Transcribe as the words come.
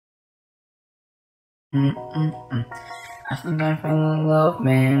Mm-mm-mm. I think I fell in love,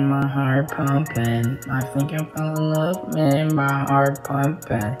 man, my heart pumping. I think I fell in love, man, my heart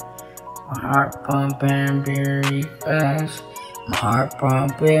pumping. My heart pumping very fast. My heart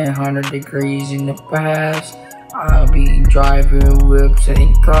pumping 100 degrees in the past. I'll be driving whips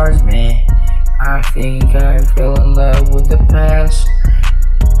and cars, man. I think I fell in love with the past.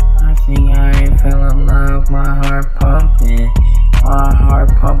 I think I fell in love, my heart pumping. My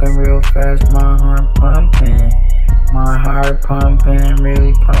heart pumping real fast, my heart pumping. My heart pumping,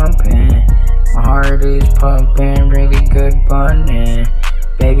 really pumping. My heart is pumping, really good bunning.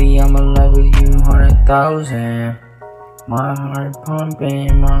 Baby, I'm in love with you 100,000. My heart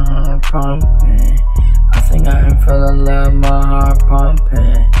pumping, my heart pumping. I think I fell in love, my heart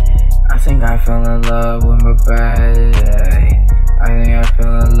pumping. I think I fell in love with my bag. I think I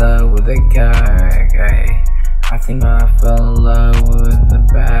fell in love with a guy. I think I fell in love with the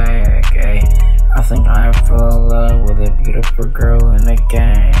bag. I think I fell in love with a beautiful girl in the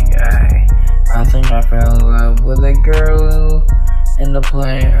gang. I think I fell in love with a girl in the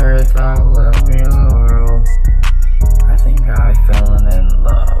planet Earth. I love you.